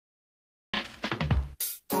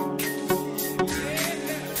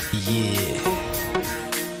Yeah,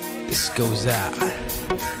 this goes out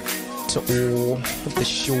to all of the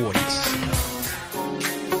shorties.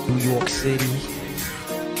 New York City,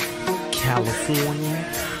 California,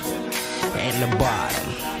 and the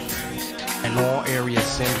bottom, and all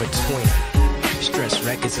areas in between. Stress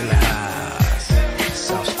Records in the house,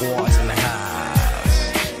 South Squads in the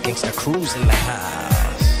house, Gangsta Crews in the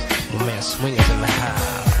house, my man Swingers in the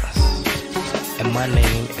house, and my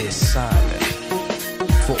name is Simon.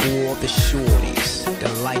 For all the shorties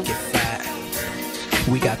that like it fat,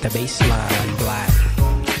 we got the baseline black.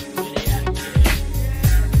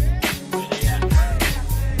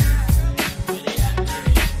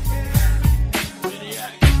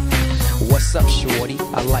 What's up, shorty?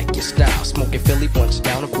 I like your style. Smoking Philly blunts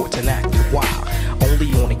down the court and acting wild.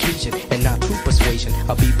 Only on occasion and not true persuasion.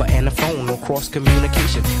 A beeper and a phone, no cross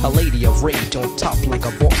communication. A lady of rage on top like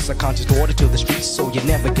a boss. A conscious order to the streets so you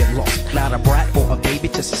never get lost. Not a brat or a baby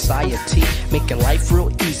to society. Making life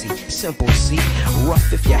real easy, simple, see.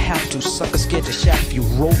 Rough if you have to, sucker scared to shaft you.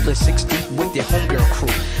 Rolling 6 deep with your homegirl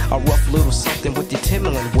crew. A rough little something with your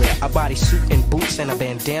Timberland wear. A bodysuit and boots and a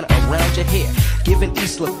bandana around your hair. Giving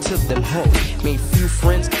east look to them hoes. Made few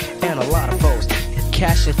friends and a lot of foes.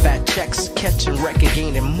 Cashing fat checks, catching wreck and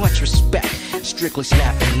gaining much respect. Strictly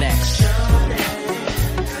snapping necks.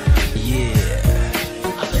 Yeah.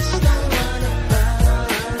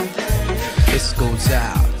 This goes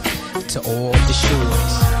out to all the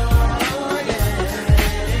shorties.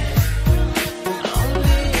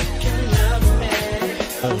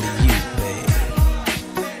 Only you, babe.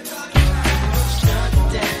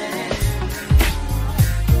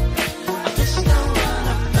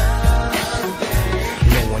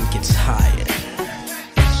 No one gets hired.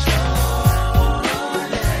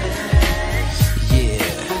 Yeah.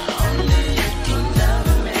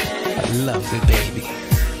 I love me, baby.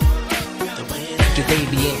 Do they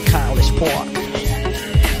be in College Park?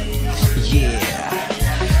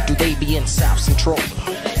 Yeah. Do they be in South Central?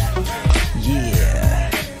 Yeah.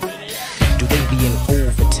 Do they be in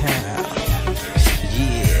Overtown?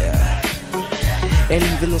 Yeah. And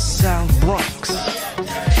even the South Bronx?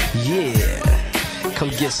 Yeah. Come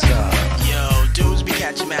get some. Yo, dudes be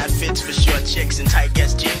catching mad fits for short chicks and tight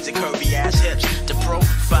ass jeans and curvy ass hips. The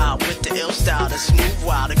profile with the ill style, the smooth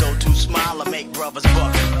wow, the go-to smile, to make brothers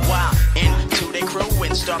buck. Wow, into they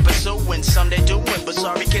crewin', start pursuing, some they doing, but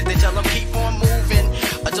sorry kids, they tell them keep on moving,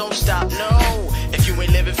 or don't stop, no. If you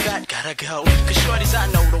ain't living fat, gotta go. Cause shorties I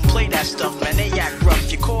know don't play that stuff, man, they act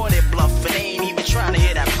rough. You call it bluff, and they ain't even trying to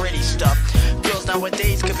hear that pretty stuff. Girls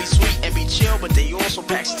nowadays could be sweet and be chill, but they also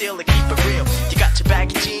pack steel to keep it real. You got your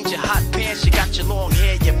baggy jeans, your hot pants, you got your long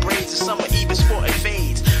hair, your braids, and some are even sporting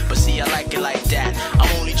fades. But see, I like it like that. I'm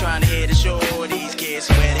only trying to hear the shorties, kids,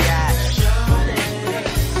 where they at?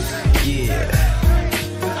 Yeah.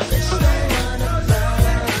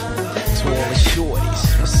 To all the shorties,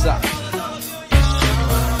 what's up?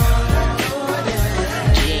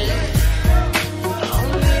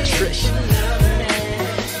 Trish,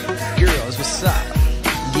 girls, what's up?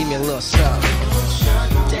 Give me a little something.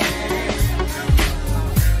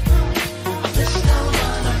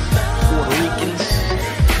 Puerto Ricans,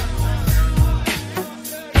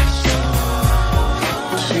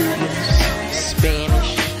 Cubans,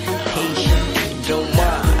 Spanish, Haitian, don't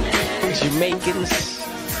mind, Jamaicans,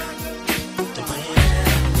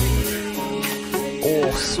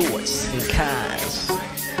 all sorts and kinds.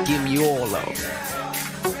 Give me all of them.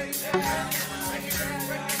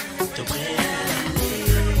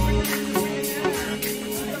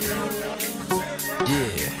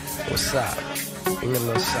 Yeah, what's up? Give me a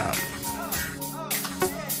little something.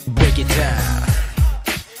 Break it down.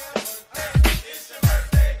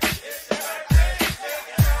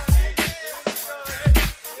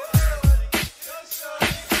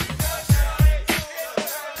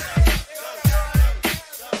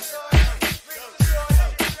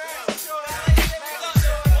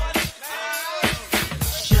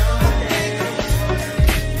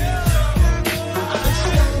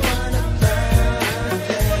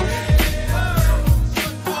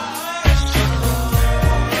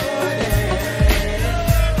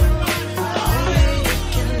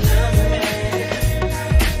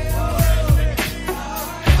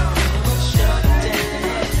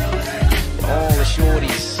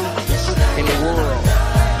 Shorties in the world.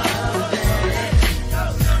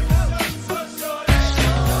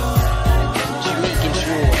 Jamaican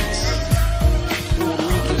shorties, Puerto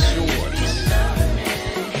Rican shorties,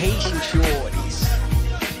 Haitian shorties,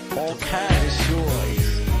 all kinds of shorties,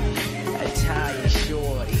 Italian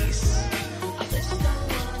shorties.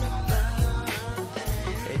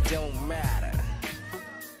 It don't matter.